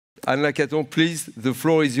Anne Lacaton, please, the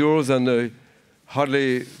floor is yours, and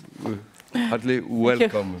heartily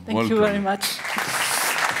welcome. Thank you very much.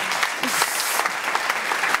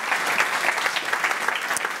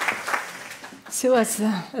 So as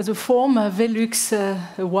a former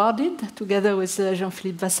VELUX awarded, together with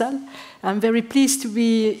Jean-Philippe Vassal, I'm very pleased to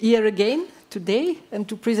be here again today and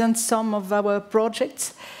to present some of our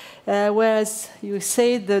projects, whereas you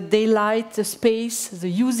say the daylight, the space, the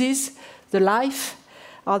uses, the life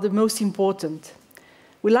are the most important.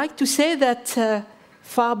 We like to say that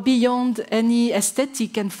far beyond any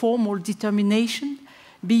aesthetic and formal determination,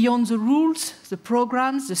 beyond the rules, the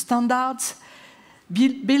programs, the standards,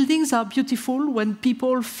 buildings are beautiful when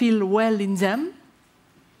people feel well in them,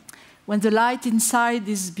 when the light inside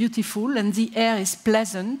is beautiful and the air is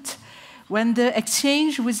pleasant, when the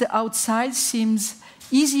exchange with the outside seems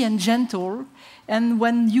easy and gentle, and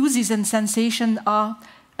when uses and sensations are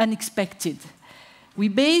unexpected. We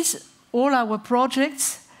base all our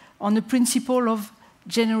projects on the principle of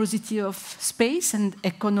generosity of space and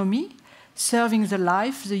economy, serving the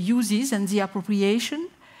life, the uses, and the appropriation,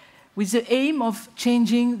 with the aim of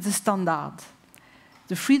changing the standard.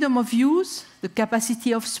 The freedom of use, the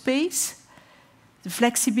capacity of space, the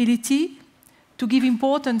flexibility, to give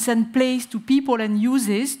importance and place to people and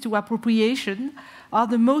uses, to appropriation, are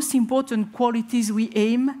the most important qualities we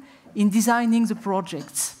aim in designing the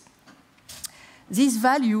projects. These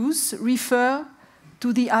values refer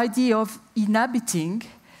to the idea of inhabiting,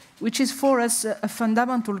 which is for us a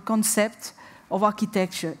fundamental concept of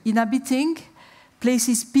architecture. Inhabiting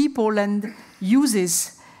places people and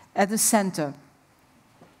uses at the center.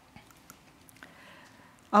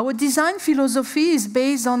 Our design philosophy is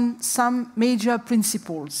based on some major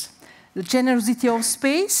principles: the generosity of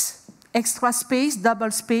space, extra space,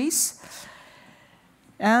 double space.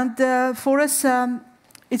 And for us,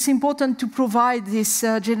 it's important to provide this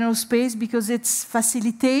general space because it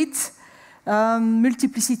facilitates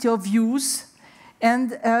multiplicity of use,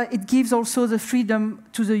 and it gives also the freedom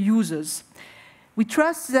to the users. We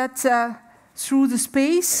trust that through the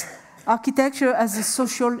space, architecture has a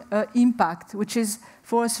social impact, which is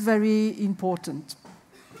for us very important.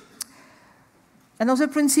 Another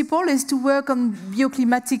principle is to work on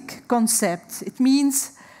bioclimatic concepts. It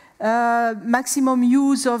means maximum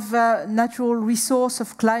use of natural resource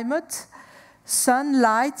of climate,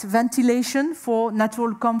 sunlight, ventilation for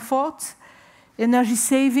natural comfort, energy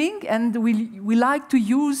saving, and we like to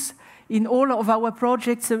use in all of our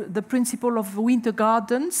projects the principle of winter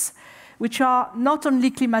gardens, which are not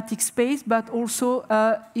only climatic space, but also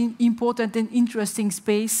important and interesting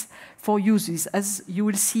space for uses, as you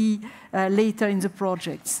will see later in the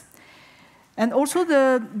projects. And also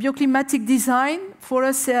the bioclimatic design, for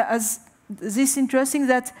us, as this interesting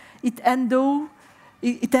that it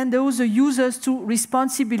endows the users to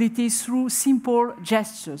responsibilities through simple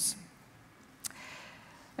gestures.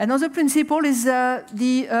 Another principle is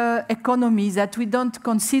the economy, that we don't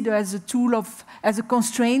consider as a tool of, as a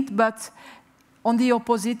constraint, but on the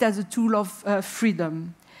opposite, as a tool of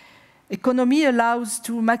freedom. Economy allows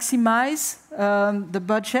to maximize the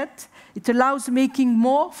budget. It allows making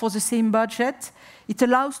more for the same budget. It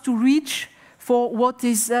allows to reach for what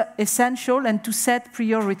is essential and to set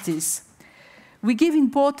priorities. We give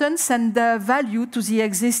importance and value to the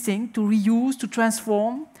existing, to reuse, to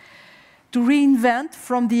transform, to reinvent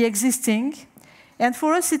from the existing. And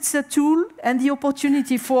for us, it's a tool and the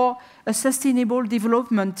opportunity for a sustainable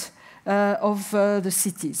development of the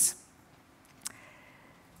cities.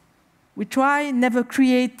 We try never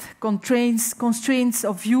create constraints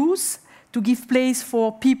of use, to give place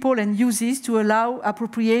for people and uses, to allow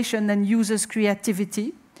appropriation and users'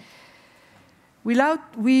 creativity. We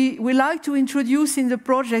like to introduce in the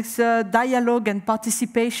projects dialogue and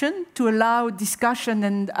participation to allow discussion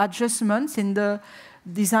and adjustments in the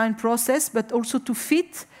design process, but also to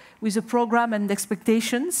fit with the program and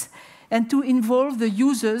expectations, and to involve the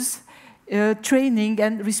users' training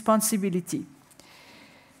and responsibility.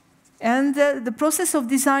 And the process of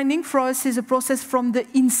designing for us is a process from the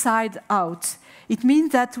inside out. It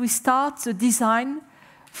means that we start the design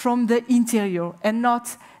from the interior and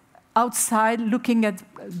not outside looking at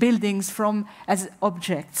buildings as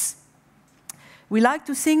objects. We like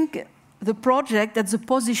to think the project as the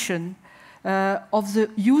position of the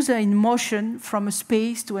user in motion from a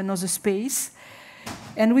space to another space.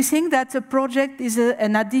 And we think that a project is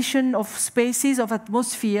an addition of spaces, of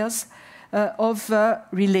atmospheres, of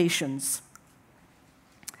relations.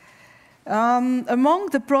 Among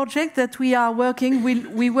the projects that we are working,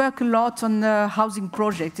 we work a lot on housing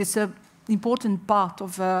projects. It's an important part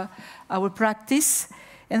of our practice.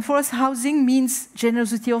 And for us, housing means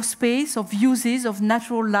generosity of space, of uses, of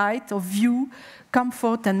natural light, of view,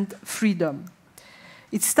 comfort, and freedom.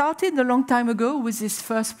 It started a long time ago with this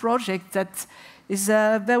first project that is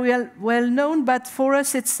very well known, but for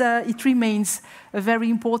us it remains a very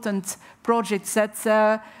important project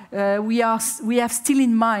that we have still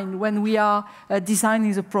in mind when we are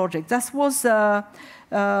designing the project. That was a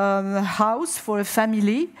house for a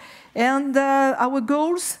family, and our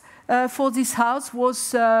goals for this house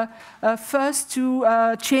was first to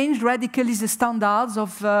change radically the standards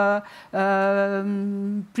of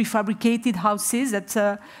prefabricated houses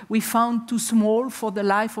that we found too small for the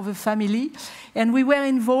life of a family. And we were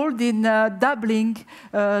involved in doubling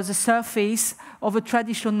the surface of a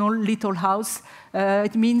traditional little house.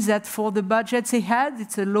 It means that for the budget they had,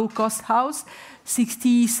 it's a low-cost house,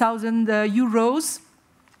 60,000 euros.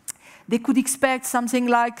 They could expect something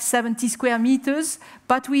like 70 square meters,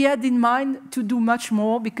 but we had in mind to do much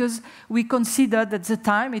more because we considered at the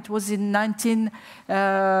time, it was in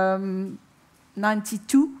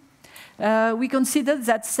 1992, we considered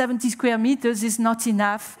that 70 square meters is not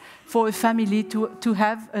enough for a family to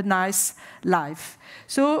have a nice life.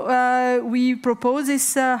 So we proposed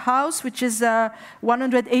this house, which is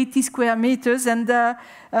 180 square meters, and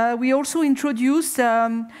we also introduced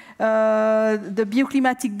the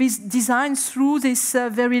bioclimatic design through this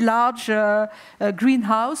very large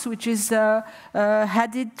greenhouse, which is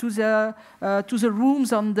added to the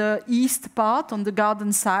rooms on the east part, on the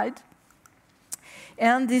garden side.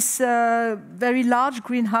 And this very large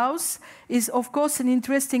greenhouse is, of course, an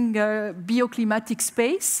interesting bioclimatic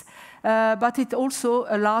space, but it's also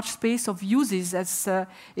a large space of uses, as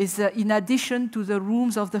is in addition to the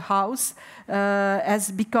rooms of the house, has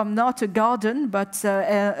become not a garden, but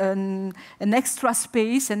an extra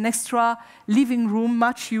space, an extra living room,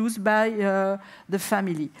 much used by the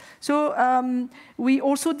family. So we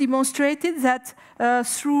also demonstrated that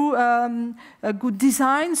through a good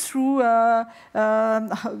design, through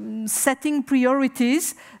setting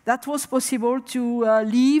priorities, that was possible to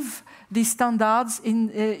leave these standards,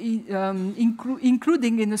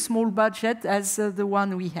 including in a small budget as the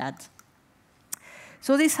one we had.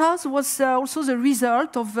 So this house was also the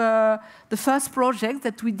result of the first project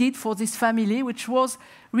that we did for this family, which was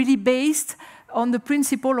really based on the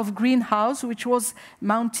principle of greenhouse, which was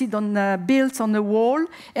mounted on, built on a wall,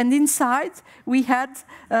 and inside we had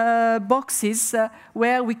boxes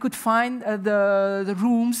where we could find the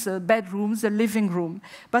rooms, bedrooms, the living room.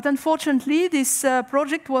 But unfortunately, this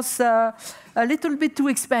project was a little bit too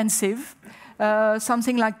expensive.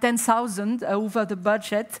 Something like 10,000 over the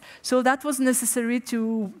budget. So that was necessary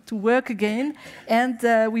to work again, and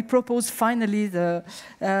we proposed finally the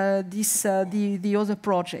other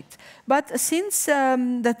project. But since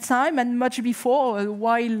that time, and much before,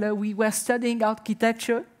 while we were studying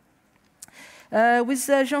architecture, with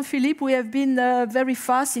Jean-Philippe, we have been very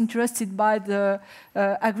fast interested by the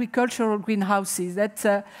agricultural greenhouses.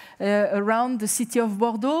 That around the city of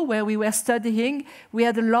Bordeaux, where we were studying, we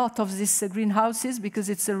had a lot of these greenhouses because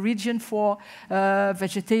it's a region for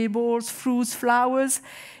vegetables, fruits, flowers.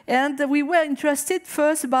 And we were interested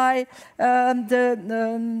first by the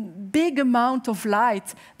big amount of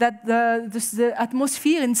light that the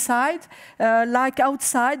atmosphere inside, like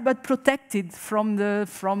outside, but protected from the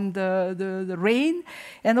rain,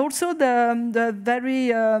 and also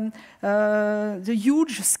the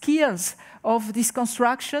huge skills of this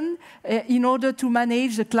construction in order to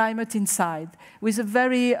manage the climate inside, with a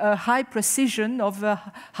very high precision of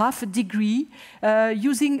half a degree,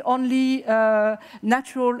 using only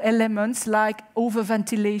natural elements like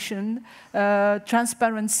overventilation,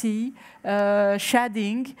 transparency,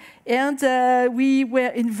 shading, and we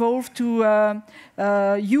were involved to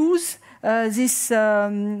use this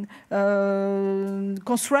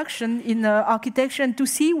construction in architecture, and to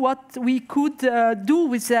see what we could do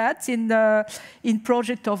with that in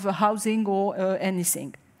project of housing or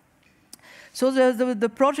anything. So the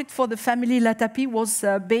project for the family Latapi was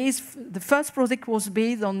the first project was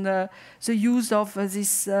based on the use of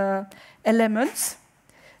these elements.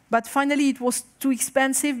 But finally, it was too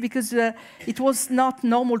expensive because it was not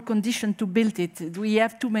normal condition to build it. We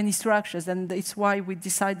have too many structures, and it's why we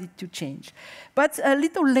decided to change. But a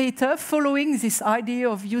little later, following this idea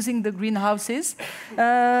of using the greenhouses,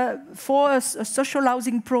 for a social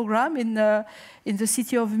housing program in the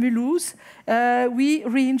city of Mulhouse, we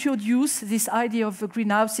reintroduced this idea of the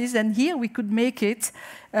greenhouses, and here we could make it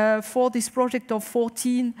for this project of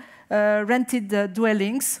 14 rented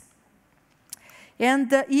dwellings.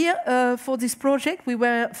 And here, for this project, we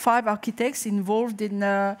were 5 architects involved in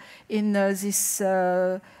this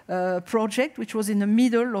project, which was in the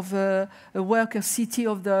middle of a worker city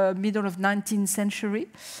of the middle of 19th century.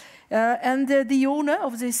 And the owner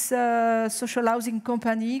of this social housing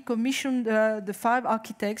company commissioned the 5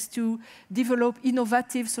 architects to develop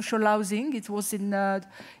innovative social housing. It was in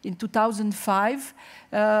 2005.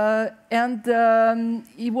 And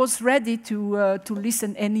he was ready to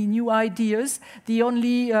listen any new ideas. The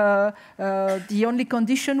only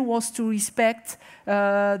condition was to respect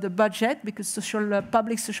the budget, because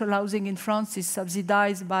public social housing in France is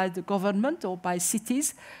subsidized by the government or by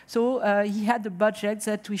cities. So he had a budget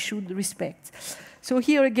that we should respect. So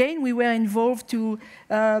here again, we were involved to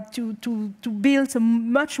build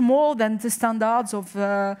much more than the standards of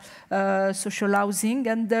social housing,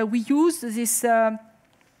 and we used this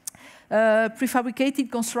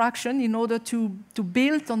prefabricated construction in order to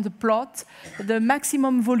build on the plot the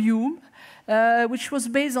maximum volume, which was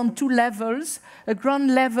based on 2 levels: a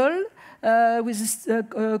ground level with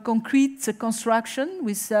a concrete construction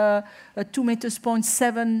with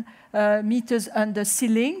 2.7 meters under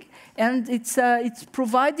ceiling, and it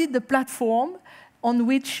provided the platform on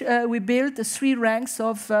which we built 3 ranks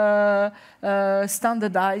of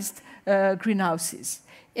standardized greenhouses.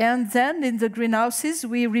 And then in the greenhouses,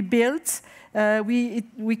 we rebuilt.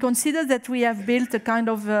 We consider that we have built a kind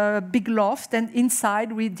of big loft, and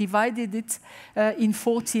inside we divided it in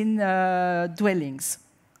 14 dwellings.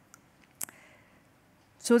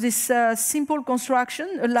 So this simple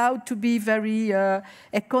construction allowed to be very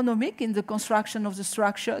economic in the construction of the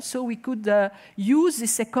structure. So we could use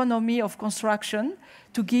this economy of construction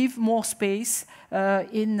to give more space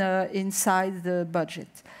inside the budget.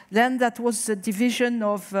 Then that was the division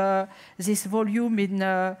of this volume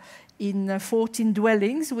in 14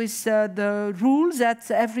 dwellings, with the rule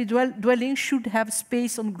that every dwelling should have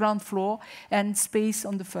space on the ground floor and space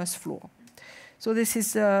on the first floor. So this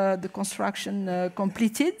is the construction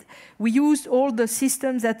completed. We used all the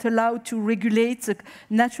systems that allow to regulate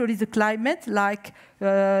naturally the climate, like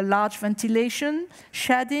large ventilation,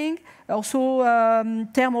 shading, also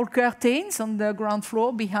thermal curtains on the ground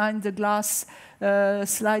floor behind the glass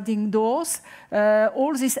sliding doors.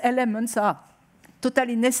 All these elements are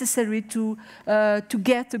totally necessary to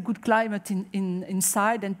get a good climate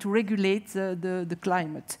inside and to regulate the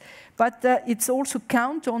climate. But it's also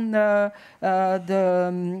count on the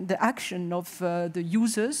action of the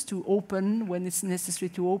users to open when it's necessary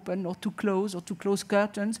to open, or to close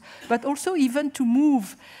curtains, but also even to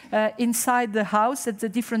move inside the house at the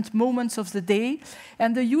different moments of the day.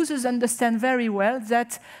 And the users understand very well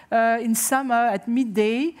that in summer at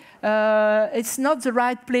midday, it's not the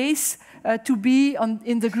right place to be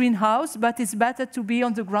in the greenhouse, but it's better to be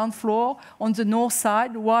on the ground floor on the north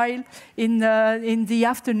side, while in the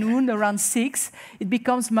afternoon around 6, it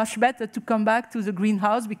becomes much better to come back to the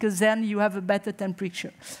greenhouse, because then you have a better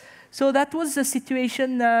temperature. So that was the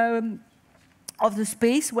situation of the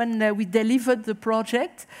space when we delivered the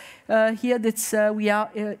project. Here we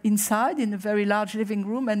are inside in a very large living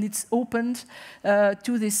room, and it's opened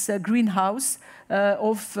to this greenhouse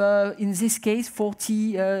of, in this case,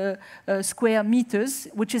 40 square meters,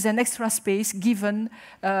 which is an extra space given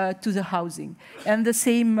to the housing. And the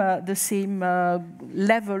same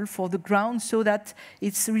level for the ground, so that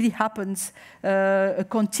it really happens a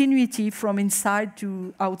continuity from inside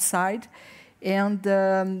to outside. And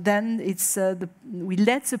then we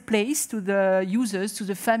let the place to the users, to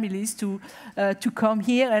the families, to come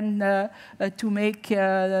here and to make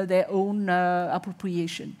their own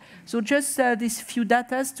appropriation. So just these few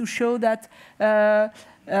data to show that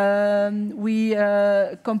we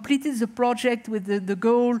completed the project with the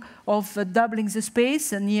goal of doubling the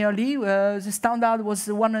space, and nearly. The standard was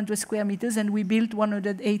 100 square meters, and we built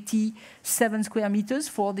 187 square meters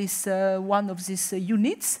for this one of these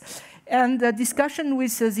units. And the discussion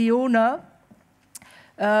with the owner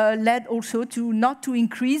led also to not to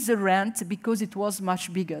increase the rent because it was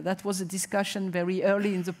much bigger. That was a discussion very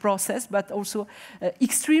early in the process, but also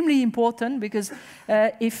extremely important, because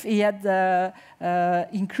if he had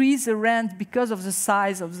increased the rent because of the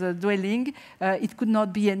size of the dwelling, it could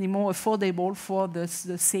not be any more affordable for the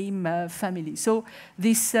same family. So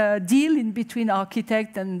this deal in between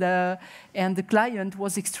architect and the client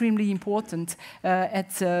was extremely important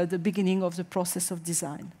at the beginning of the process of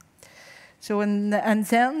design. So and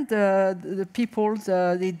then the people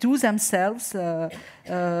they do themselves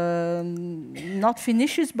not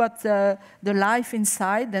finishes, but the life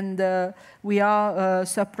inside, and we are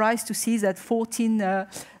surprised to see that 14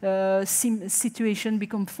 situations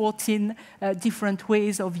become 14 different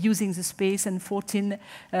ways of using the space and 14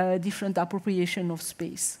 different appropriation of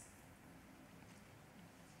space.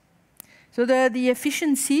 So the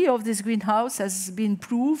efficiency of this greenhouse has been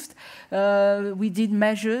proved. We did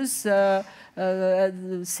measures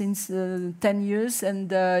since 10 years, and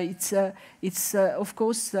it's of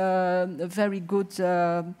course a very good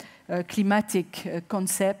climatic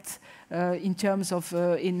concept in terms of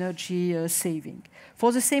energy saving.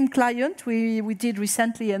 For the same client, we did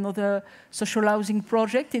recently another social housing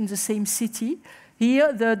project in the same city.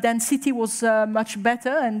 Here, the density was much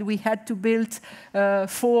better, and we had to build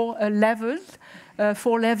 4 levels,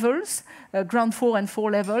 ground floor and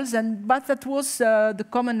 4 levels. But that was the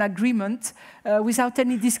common agreement, without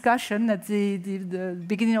any discussion at the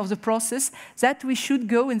beginning of the process, that we should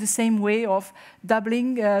go in the same way of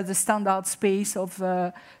doubling the standard space of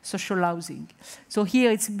social housing. So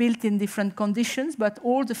here it's built in different conditions, but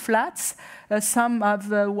all the flats, some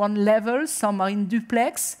have 1 level, some are in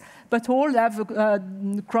duplex, but all have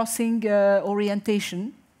crossing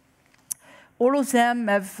orientation. All of them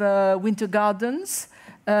have winter gardens.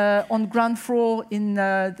 On ground floor,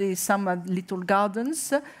 some have little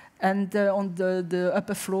gardens, and on the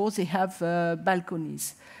upper floors, they have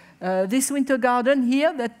balconies. This winter garden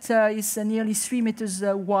here, that is nearly 3 meters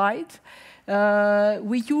wide,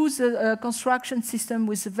 we use a construction system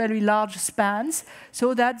with very large spans,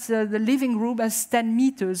 so that the living room is 10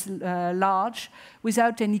 meters large,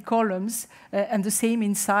 without any columns, and the same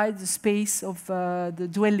inside the space of the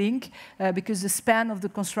dwelling, because the span of the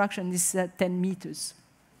construction is 10 meters.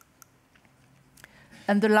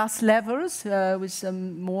 And the last levels, with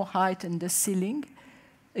some more height in the ceiling.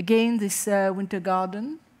 Again, this winter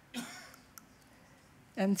garden,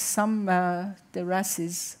 and some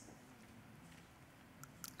terraces.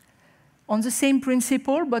 On the same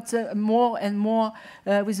principle, but more and more,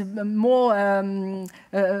 with more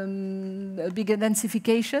bigger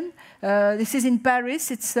densification. This is in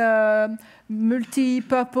Paris. It's a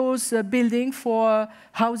multi-purpose building for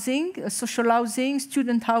housing, social housing,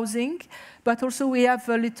 student housing, but also we have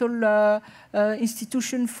a little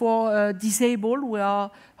institution for disabled. We are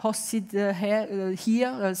hosted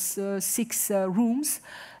here, 6 rooms.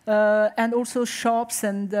 And also shops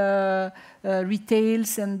and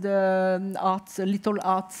retails and little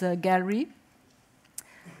art gallery.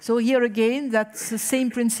 So here again, that's the same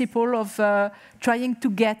principle of trying to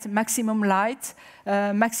get maximum light,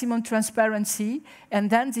 maximum transparency, and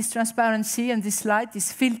then this transparency and this light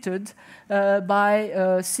is filtered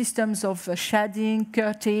by systems of shading,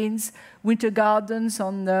 curtains, winter gardens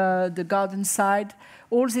on the garden side,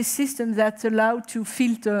 all these systems that allow to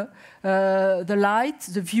filter the light,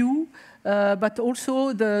 the view, but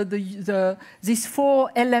also these 4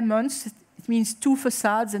 elements. It means 2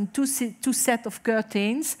 facades and 2 sets of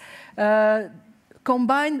curtains,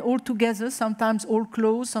 combined all together, sometimes all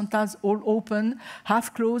closed, sometimes all open,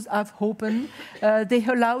 half closed, half open. They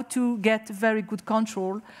allow to get very good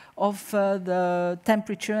control of the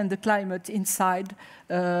temperature and the climate inside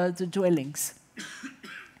the dwellings.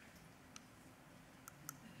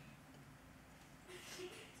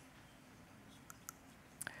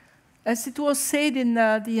 As it was said in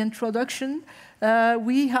the introduction,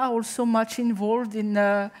 we are also much involved in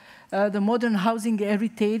the modern housing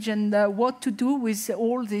heritage and what to do with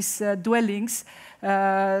all these dwellings,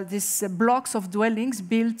 these blocks of dwellings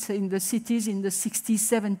built in the cities in the 60s,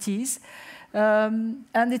 70s.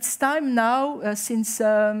 And it's time now, since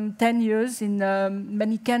 10 years in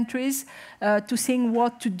many countries, to think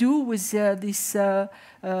what to do with this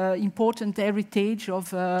important heritage of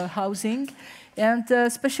housing. And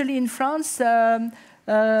especially in France, 10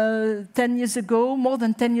 years ago, more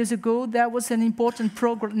than 10 years ago, there was an important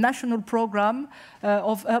national program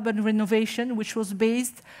of urban renovation, which was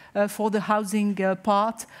based for the housing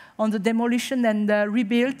part on the demolition and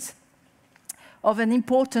rebuild of an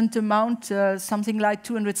important amount, something like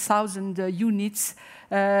 200,000 units,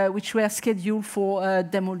 which were scheduled for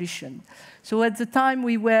demolition. So at the time,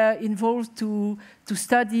 we were involved to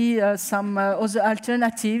study some other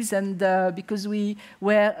alternatives, and because we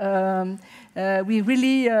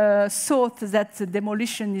really thought that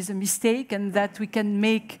demolition is a mistake and that we can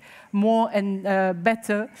make more and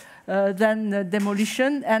better than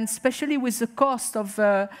demolition, and especially with the cost of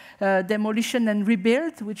demolition and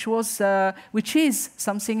rebuild, which is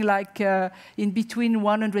something like in between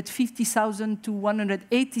 150,000 to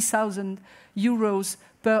 180,000 euros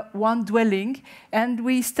per one dwelling. And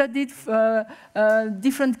we studied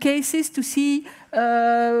different cases to see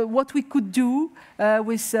what we could do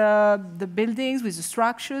with the buildings, with the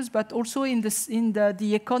structures, but also in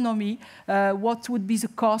the economy, what would be the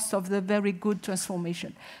cost of the very good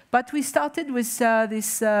transformation. But we started with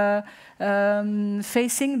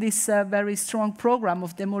facing this very strong program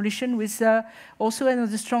of demolition with also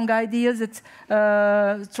another strong idea that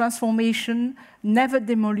transformation, never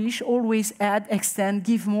demolish, always add, extend,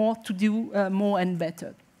 give more to do more and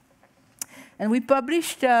better. And we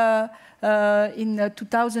published in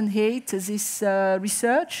 2008 this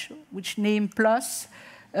research, which named PLUS,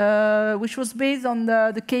 which was based on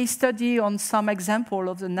the case study on some example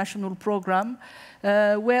of the national program,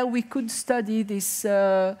 where we could study this,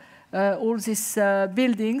 all these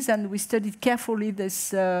buildings, and we studied carefully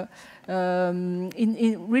this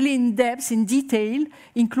really in depth, in detail,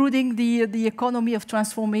 including the economy of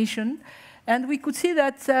transformation. And we could see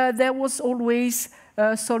that there was always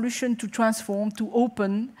a solution to transform, to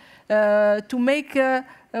open, to make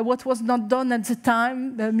what was not done at the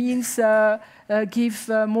time, means give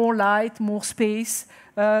more light, more space,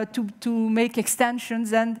 to make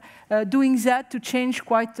extensions, and doing that to change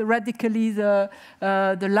quite radically the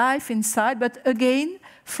life inside, but again,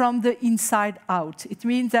 from the inside out. It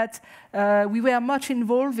means that we were much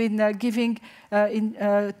involved in giving,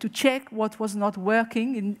 to check what was not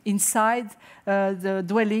working inside the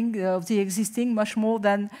dwelling of the existing, much more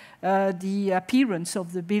than the appearance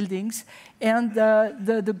of the buildings. And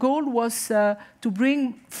the goal was to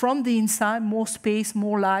bring from the inside more space,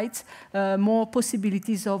 more light, more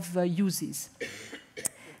possibilities of uses.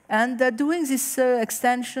 And doing this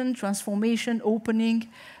extension, transformation, opening,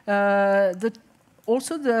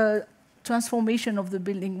 also the transformation of the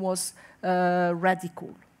building was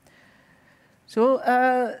radical. So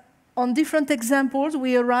on different examples,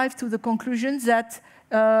 we arrived to the conclusion that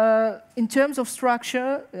in terms of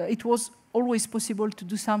structure, it was always possible to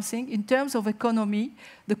do something. In terms of economy,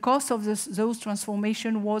 the cost of those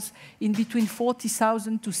transformations was in between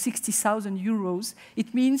 40,000 to 60,000 euros.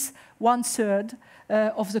 It means 1/3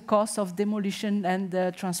 of the cost of demolition and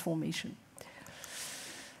transformation.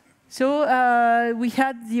 So we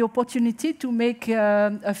had the opportunity to make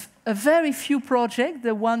a very few projects,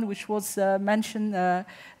 the one which was mentioned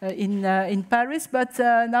in Paris, but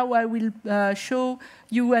now I will show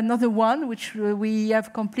you another one which we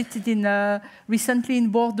have completed recently in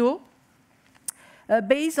Bordeaux,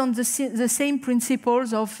 based on the same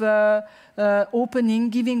principles of opening,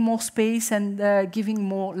 giving more space, and giving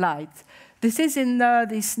more light. This is in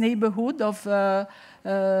this neighborhood of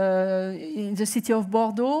in the city of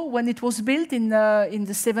Bordeaux. When it was built in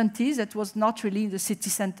the 70s, it was not really in the city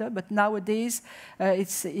center, but nowadays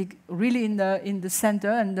it's really in the center,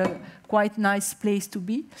 and a quite nice place to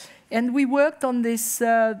be. And we worked on these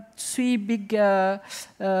 3 big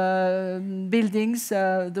buildings,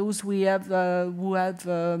 those we have who have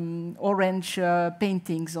orange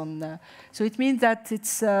paintings on. So it means that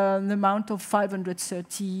it's an amount of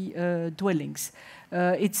 530 dwellings.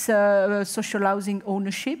 It's social housing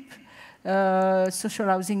ownership, social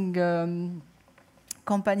housing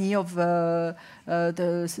company of the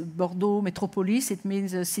Bordeaux metropolis. It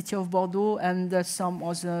means the city of Bordeaux and some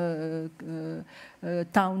other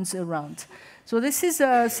towns around. So this is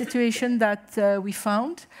a situation that we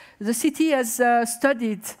found. The city has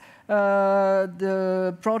studied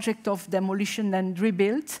the project of demolition and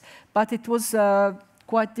rebuild, but it was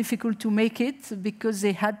quite difficult to make it because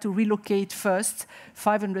they had to relocate first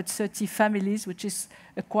 530 families, which is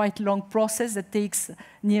a quite long process that takes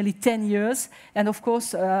nearly 10 years. And of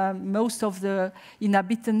course, most of the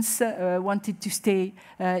inhabitants wanted to stay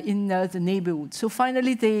in the neighborhood. So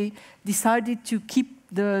finally, they decided to keep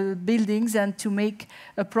the buildings and to make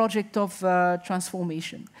a project of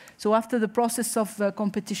transformation. So after the process of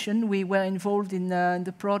competition, we were involved in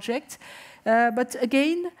the project. But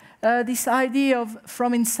again, this idea of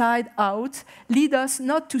from inside out lead us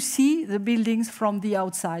not to see the buildings from the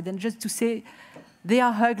outside and just to say they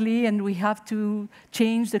are ugly and we have to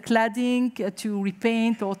change the cladding, to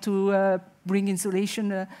repaint or to bring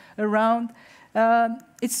insulation around.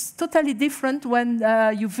 It's totally different when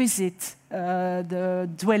you visit the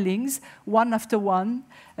dwellings one after one,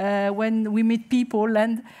 when we meet people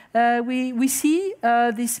and we see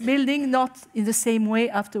this building not in the same way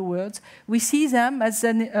afterwards. We see them as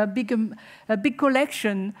a big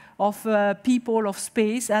collection of people, of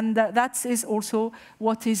space, and that is also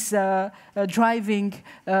what is driving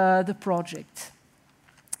the project.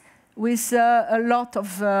 with a lot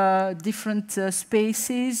of different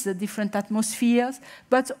spaces, different atmospheres,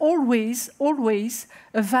 but always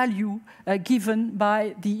a value given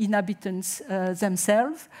by the inhabitants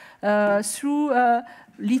themselves through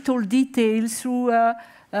little details, through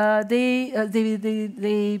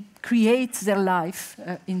they create their life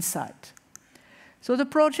inside. So the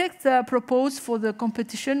project proposed for the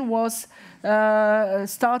competition was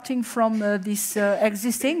starting from this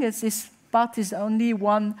existing, as this part is only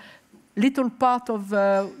one little part of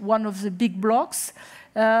one of the big blocks,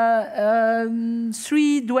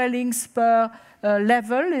 3 dwellings per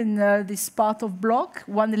level in this part of block,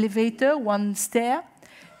 1 elevator, 1 stair,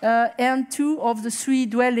 and 2 of the 3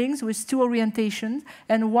 dwellings with 2 orientations,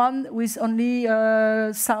 and 1 with only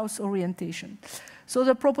south orientation. So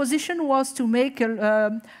the proposition was to make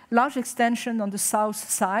a large extension on the south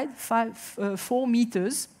side, 4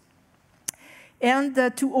 meters, and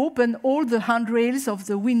to open all the handrails of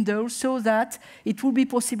the windows so that it would be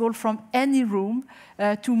possible from any room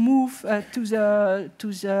to move to the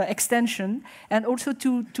extension, and also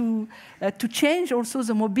to change also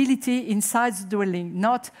the mobility inside the dwelling,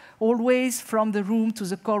 not always from the room to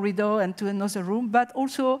the corridor and to another room, but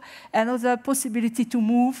also another possibility to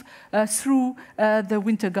move through the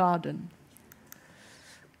winter garden.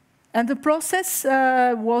 And the process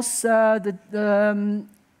was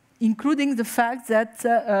including the fact that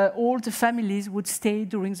all the families would stay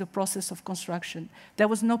during the process of construction. There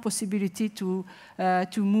was no possibility to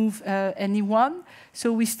move anyone.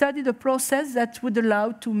 So we studied a process that would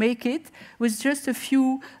allow to make it with just a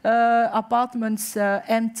few apartments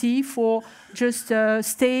empty for just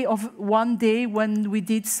stay of 1 day when we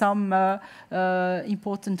did some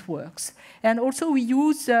important works. And also we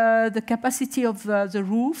used the capacity of the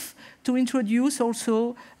roof to introduce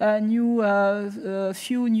also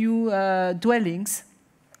few new dwellings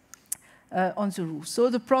on the roof. So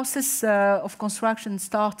the process of construction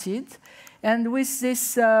started, and with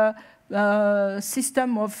this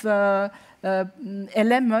system of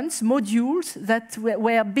elements, modules that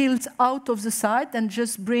were built out of the site and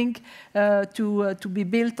just bring to be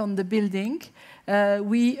built on the building,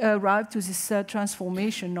 we arrived to this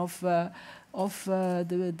transformation of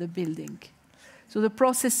the building. So the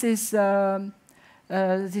process is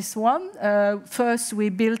this one. First, we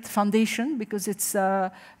built foundation because it's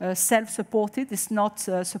self-supported. It's not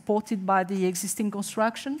supported by the existing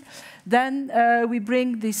construction. Then we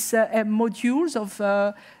bring these modules of,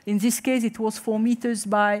 in this case, it was 4 meters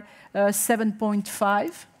by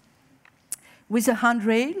 7.5. With a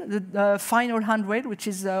handrail, the final handrail, which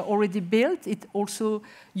is already built. It also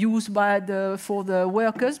used for the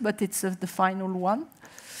workers, but it's the final one.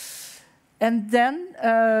 And then,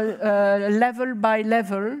 level by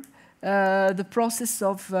level, the process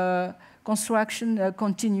of construction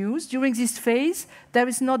continues. During this phase, there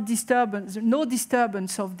is no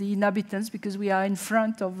disturbance of the inhabitants because we are in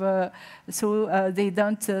front of, so they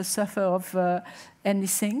don't suffer of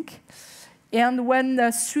anything. And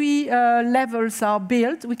when 3 levels are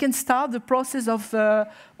built, we can start the process of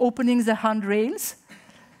opening the handrails,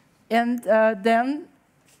 and then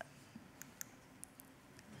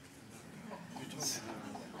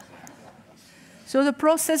so the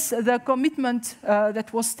process, the commitment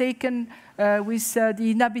that was taken with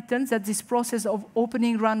the inhabitants, that this process of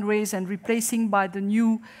opening runways and replacing by the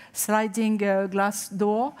new sliding glass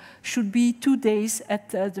door should be 2 days at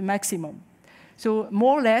the maximum. So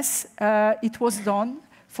more or less, it was done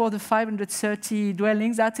for the 530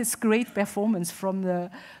 dwellings. That is great performance from the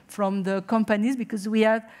companies, because we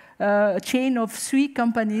had a chain of 3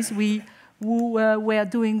 companies who were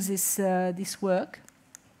doing this work.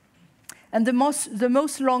 And the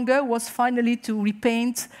most longer was finally to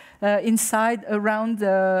repaint inside around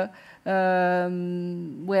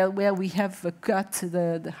where we have cut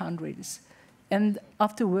the handrails. And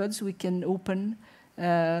afterwards, we can open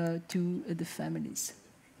to the families.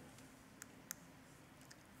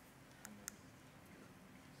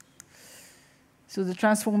 So the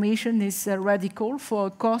transformation is radical for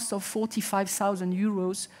a cost of 45,000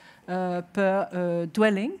 euros per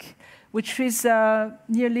dwelling, which is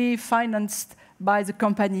nearly financed by the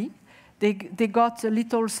company. They got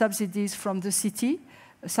little subsidies from the city,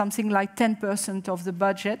 something like 10% of the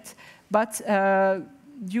budget, but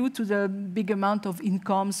due to the big amount of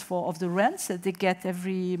incomes of the rents that they get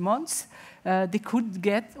every month, they could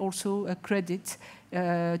get also a credit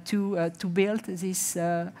to build this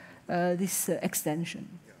extension.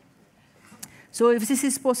 So if this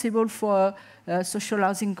is possible for a social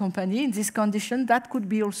housing company in this condition, that could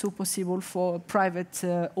be also possible for private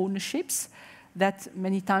ownerships that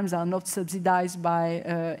many times are not subsidized by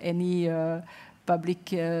any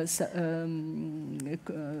public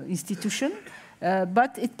institution,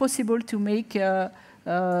 but it's possible to make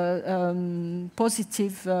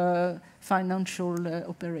positive financial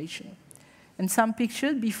operation. And some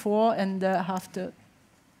pictures before and after.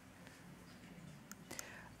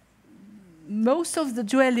 Most of the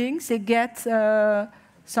dwellings, they get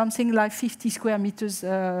something like 50 square meters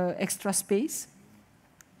extra space.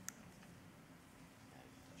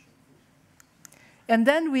 And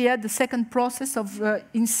then we had the second process of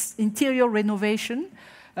interior renovation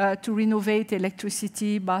to renovate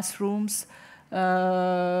electricity, bathrooms.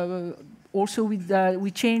 Also,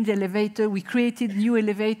 we changed elevator. We created new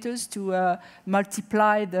elevators to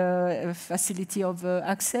multiply the facility of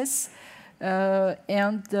access.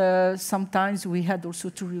 And sometimes we had also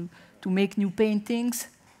to make new paintings.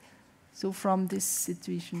 So from this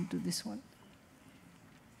situation to this one.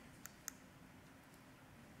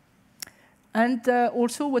 And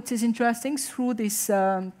also what is interesting through this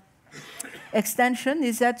extension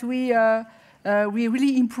is that we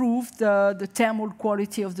really improved the thermal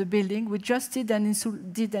quality of the building. We just did an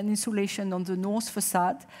insulation on the north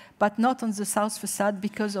facade, but not on the south facade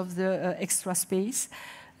because of the extra space.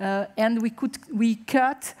 And we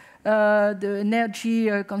cut the energy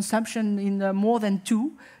consumption in more than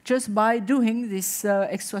 2 just by doing this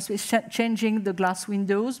extra space, changing the glass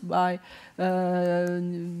windows by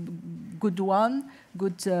good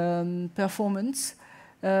performance.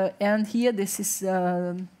 And here this is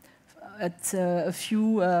at a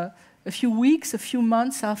few weeks, a few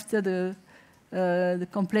months after the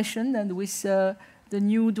completion, and with the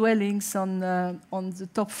new dwellings on the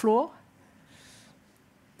top floor.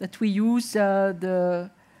 That we use the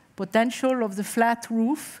potential of the flat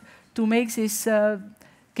roof to make this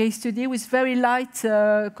case study with very light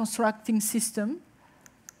constructing system,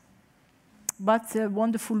 but a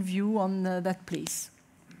wonderful view on that place.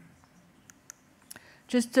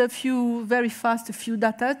 Just very fast, a few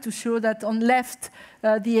data to show that on left,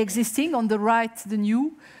 the existing, on the right, the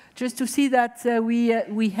new, just to see that we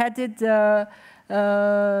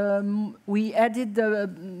added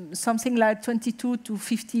something like 22 to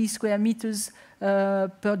 50 square meters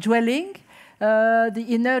per dwelling. The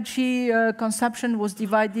energy consumption was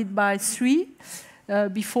divided by 3.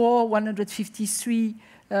 Before 153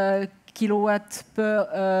 kilowatt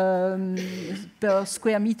per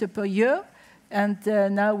square meter per year. And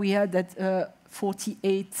now we had at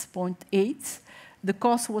 48.8. The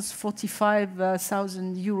cost was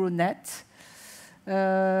 45,000 euro net.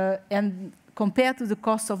 And compared to the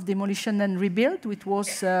cost of demolition and rebuild, which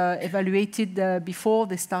was evaluated before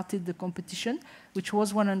they started the competition, which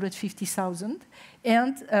was 150,000.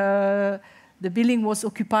 And the building was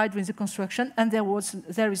occupied with the construction, and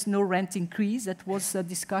there is no rent increase. That was a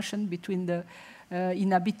discussion between the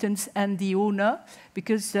inhabitants and the owner,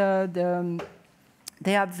 because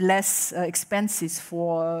they have less expenses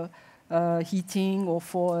for heating or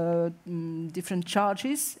for different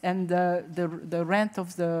charges, and the rent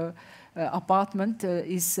of the apartment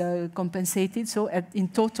is compensated. So in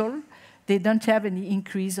total, they don't have any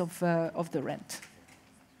increase of the rent.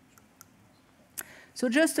 So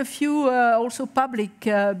just a few also public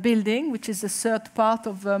building, which is the third part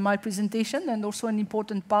of my presentation and also an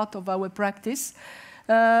important part of our practice.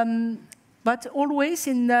 But always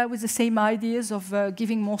with the same ideas of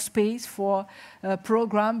giving more space for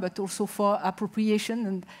program, but also for appropriation.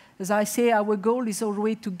 And as I say, our goal is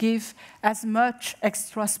always to give as much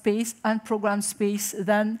extra space and program space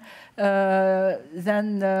than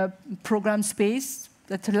program space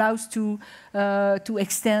that allows to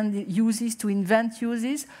extend uses, to invent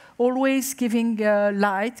uses, always giving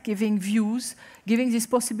light, giving views, giving this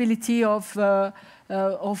possibility of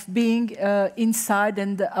being inside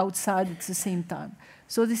and outside at the same time.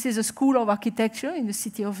 So this is a school of architecture in the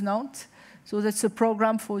city of Nantes. So that's a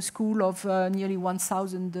program for a school of nearly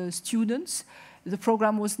 1,000 students. The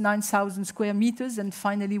program was 9,000 square meters, and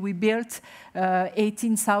finally we built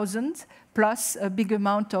 18,000, plus a big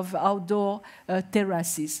amount of outdoor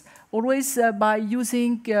terraces. Always by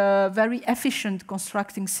using very efficient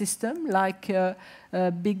constructing system, like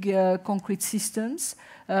big concrete systems,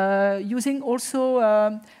 using also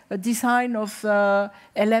a design of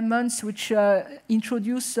elements which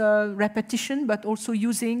introduce repetition, but also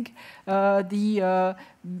using the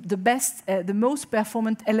most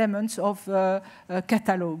performant elements of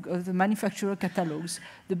catalog, of the manufacturer catalogs.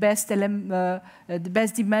 The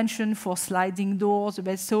best dimension for sliding doors.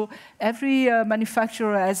 So every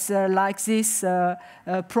manufacturer has like this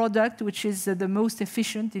product, which is the most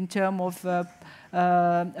efficient in terms of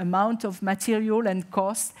amount of material and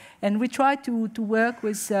cost. And we try to work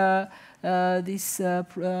with these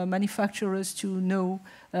manufacturers to know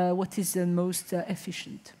what is the most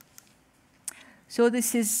efficient. So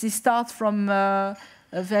this starts from a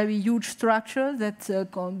very huge structure that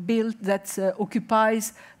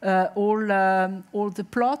occupies all the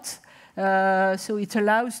plot. So it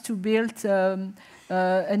allows to build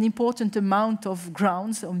an important amount of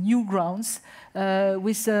grounds, of new grounds,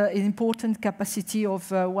 with an important capacity of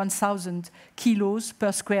 1,000 kilos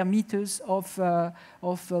per square meters of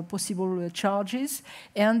possible charges.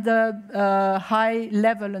 And high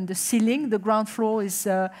level on the ceiling. The ground floor is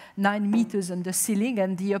 9 meters on the ceiling,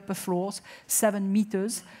 and the upper floors 7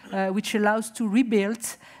 meters, which allows to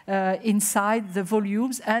rebuild inside the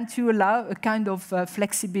volumes and to allow a kind of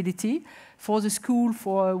flexibility for the school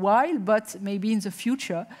for a while, but maybe in the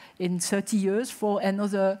future, in 30 years, for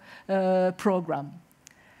another program.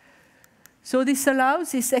 So this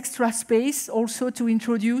allows this extra space also to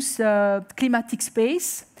introduce climatic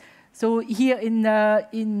space. So here in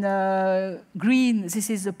green, this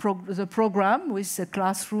is the program with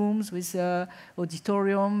classrooms, with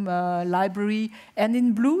auditorium, library. And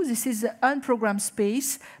in blue, this is the unprogrammed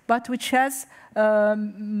space, but which has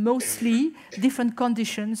mostly different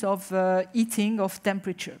conditions of heating, of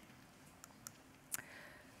temperature.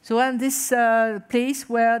 So in this place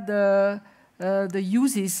where the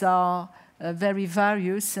uses are very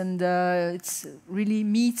various, and it really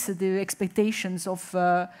meets the expectations of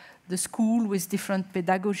the school with different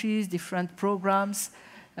pedagogies, different programs.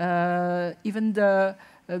 Even the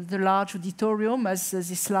large auditorium has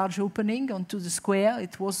this large opening onto the square.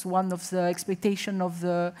 It was one of the expectations of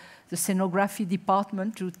the scenography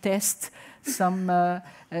department to test some,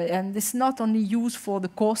 and it's not only used for the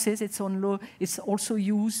courses, it's also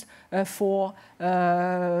used for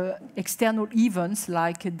external events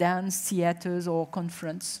like dance, theaters, or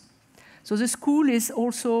conference. So the school is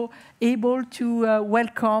also able to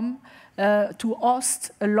welcome, to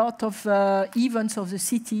host a lot of events of the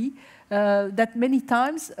city that many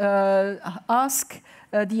times ask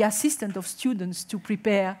the assistant of students to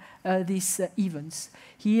prepare these events.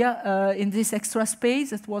 Here, in this extra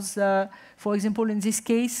space, it was, for example, in this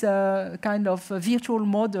case, a kind of a virtual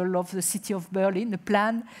model of the city of Berlin, a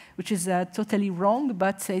plan which is totally wrong,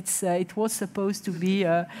 but it was supposed to be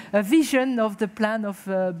a vision of the plan of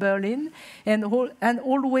Berlin, and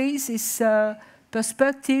always this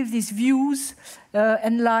perspective, these views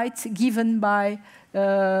and light given by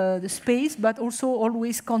the space, but also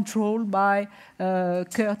always controlled by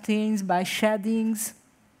curtains, by shadings.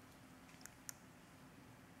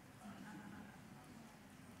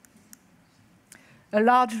 A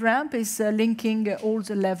large ramp is linking all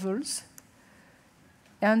the levels,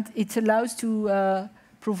 and it allows to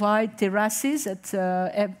provide terraces at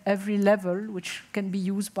every level, which can be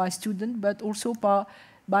used by students, but also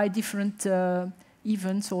by different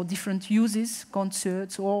events or different uses,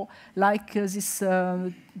 concerts, or like this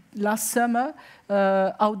last summer,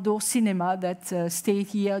 outdoor cinema that stayed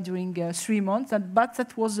here during 3 months. But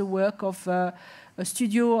that was the work of a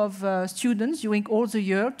studio of students during all the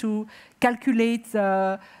year to calculate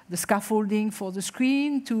the scaffolding for the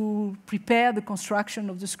screen, to prepare the construction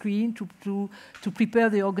of the screen, to prepare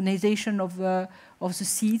the organization of the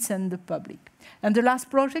seats and the public. And the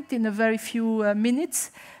last project, in a very few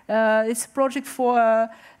minutes, it's a project for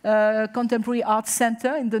a contemporary art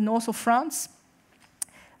center in the north of France.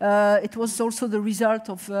 It was also the result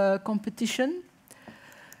of a competition.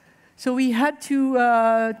 So we had to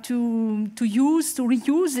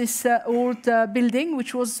reuse this old building,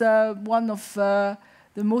 which was one of the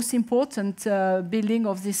most important building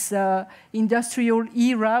of this industrial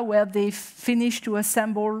era, where they finished to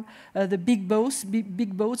assemble the big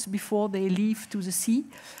boats before they leave to the sea.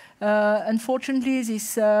 Unfortunately,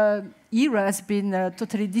 this era has been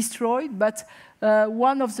totally destroyed, but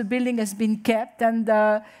one of the buildings has been kept, and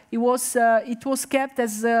it was kept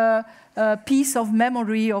as a piece of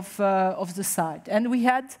memory of the site. And we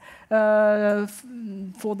had,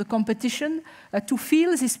 for the competition, to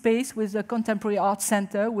fill this space with a contemporary art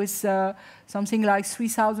center with something like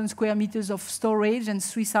 3,000 square meters of storage and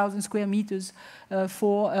 3,000 square meters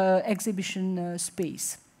for exhibition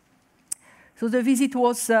space. So the visit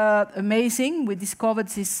was amazing. We discovered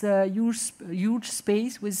this huge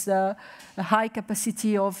space with a high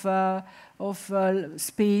capacity of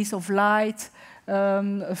space, of light,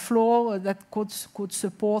 a floor that could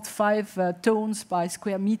support 5 tons by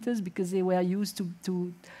square meters, because they were used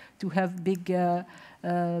to have big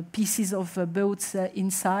pieces of boats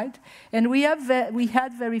inside. And we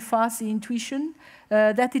had very fast the intuition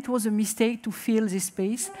that it was a mistake to fill this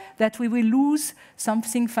space, that we will lose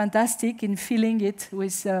something fantastic in filling it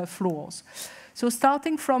with floors. So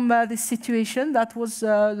starting from this situation, that was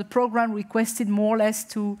the program requested more or less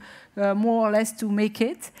to make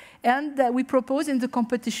it. And we proposed in the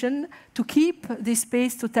competition to keep this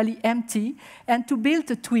space totally empty and to build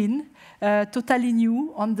a twin, totally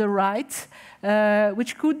new on the right,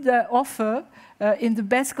 which could offer in the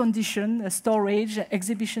best condition storage,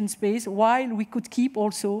 exhibition space, while we could keep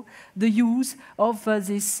also the use of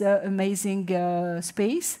this amazing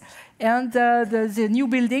space. And the new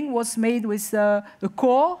building was made with a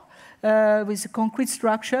core, with a concrete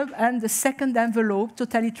structure, and the second envelope,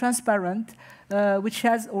 totally transparent, which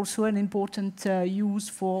has also an important use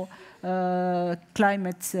for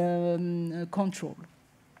climate control.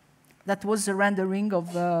 That was the rendering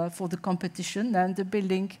of, for the competition, and the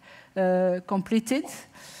building completed.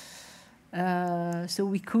 So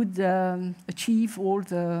we could achieve all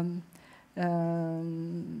the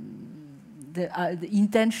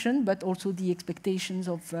intention, but also the expectations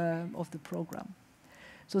of the program.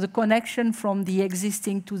 So the connection from the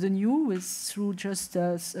existing to the new is through just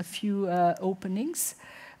a few openings.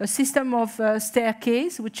 A system of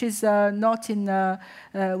staircase, which is not in,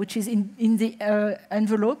 which is in the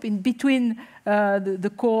envelope, in between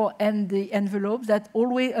the core and the envelope, that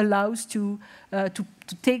always allows to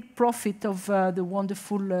take profit of the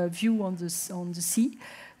wonderful view on the sea.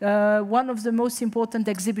 One of the most important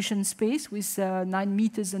exhibition space with 9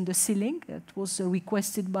 meters on the ceiling. That was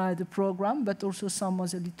requested by the program, but also some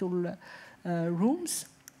other little rooms.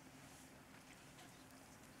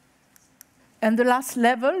 And the last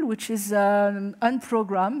level, which is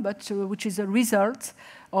unprogrammed, but which is a result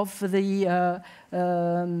of the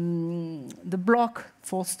block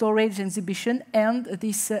for storage exhibition and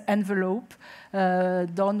this envelope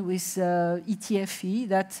done with ETFE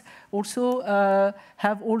that also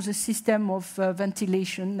have all the system of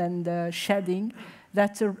ventilation and shading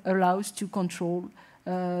that allows to control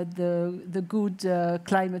the good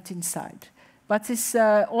climate inside. But it's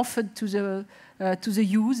offered to the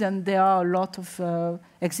use, and there are a lot of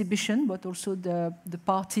exhibition, but also the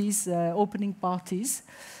parties, opening parties.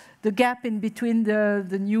 The gap in between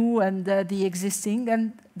the new and the existing,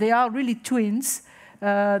 and they are really twins.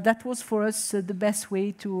 That was for us the best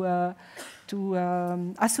way to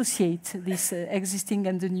associate this existing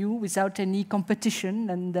and the new without any competition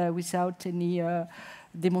and without any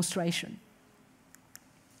demonstration.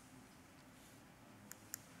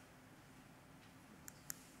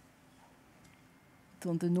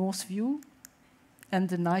 On the north view and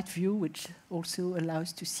the night view, which also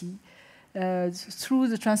allows to see through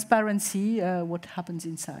the transparency what happens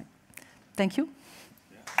inside. Thank you.